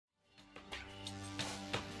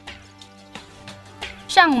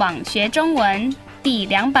上网学中文第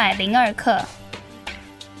202课。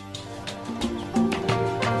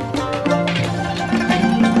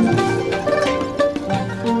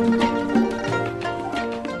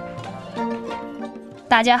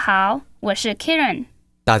大家好，我是 Karen。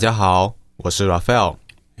大家好，我是 Raphael。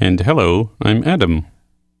 And hello, I'm Adam.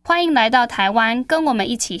 欢迎来到台湾，跟我们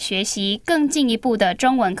一起学习更进一步的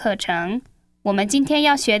中文课程。我们今天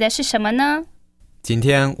要学的是什么呢？今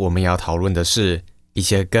天我们要讨论的是一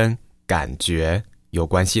些跟感觉有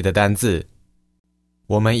关系的单字。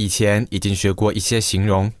我们以前已经学过一些形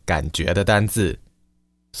容感觉的单字，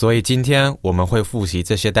所以今天我们会复习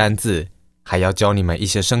这些单字，还要教你们一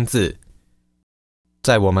些生字。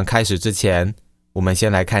在我们开始之前，我们先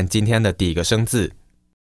来看今天的第一个生字。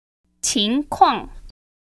情况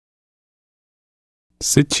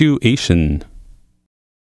Situation.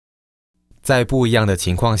 在不一样的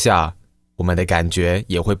情况下，我们的感觉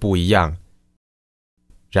也会不一样。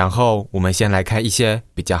然后我们先来看一些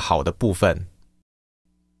比较好的部分。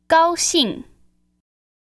高兴，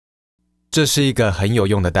这是一个很有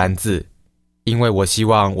用的单字，因为我希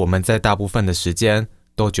望我们在大部分的时间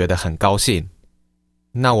都觉得很高兴。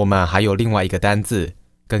那我们还有另外一个单字，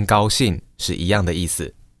跟高兴是一样的意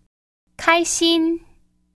思。开心，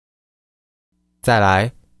再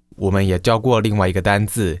来，我们也教过另外一个单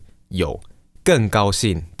字，有更高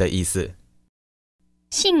兴的意思。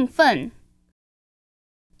兴奋，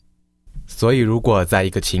所以如果在一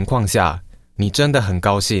个情况下，你真的很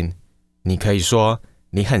高兴，你可以说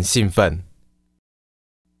你很兴奋。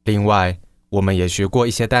另外，我们也学过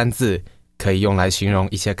一些单字，可以用来形容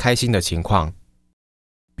一些开心的情况。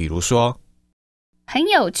比如说，很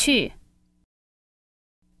有趣。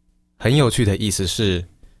很有趣的意思是，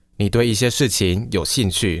你对一些事情有兴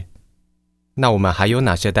趣。那我们还有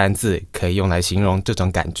哪些单字可以用来形容这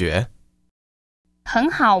种感觉？很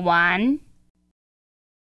好玩，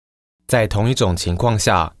在同一种情况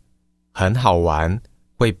下，很好玩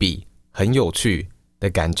会比很有趣的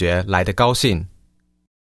感觉来得高兴。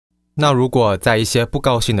那如果在一些不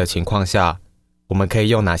高兴的情况下，我们可以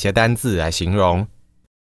用哪些单字来形容？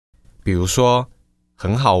比如说，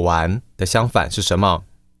很好玩的相反是什么？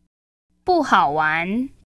不好玩。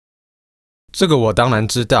这个我当然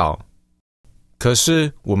知道，可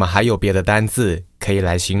是我们还有别的单字可以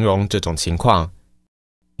来形容这种情况。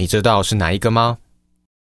你知道是哪一个吗？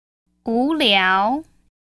无聊。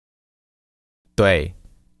对，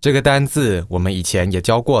这个单字我们以前也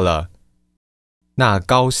教过了。那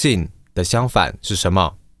高兴的相反是什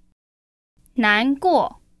么？难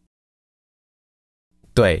过。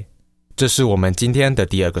对，这是我们今天的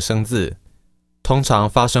第二个生字。通常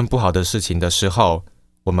发生不好的事情的时候，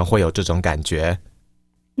我们会有这种感觉。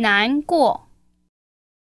难过。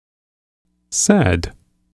Sad.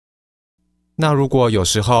 那如果有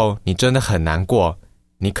时候你真的很难过，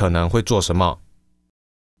你可能会做什么？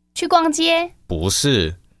去逛街。不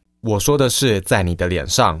是，我说的是在你的脸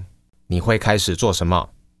上，你会开始做什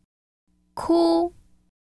么？哭。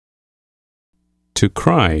To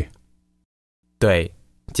cry. 对，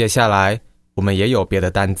接下来我们也有别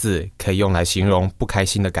的单字可以用来形容不开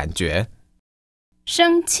心的感觉。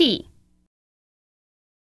生气。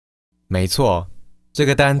没错，这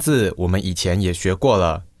个单字我们以前也学过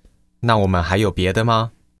了。那我们还有别的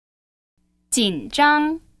吗？紧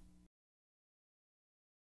张。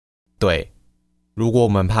对，如果我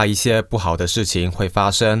们怕一些不好的事情会发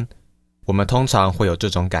生，我们通常会有这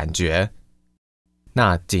种感觉。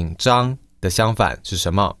那紧张的相反是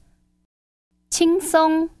什么？轻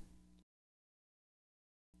松。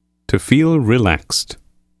To feel relaxed.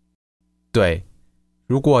 对，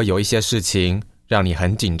如果有一些事情让你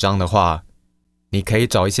很紧张的话，你可以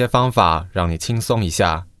找一些方法让你轻松一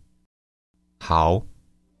下。好，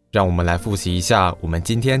让我们来复习一下我们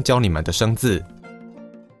今天教你们的生字。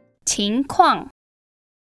情况。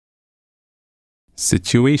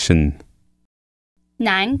Situation.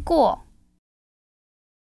 难过。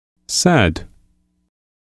Sad.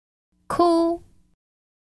 哭。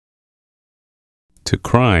To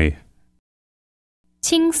cry.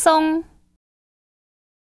 轻松。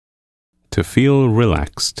To feel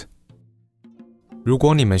relaxed. 如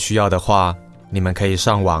果你们需要的话，你们可以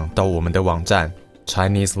上网到我们的网站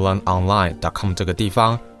ChineseLearnOnline.com 这个地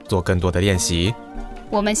方做更多的练习。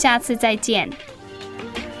我们下次再见。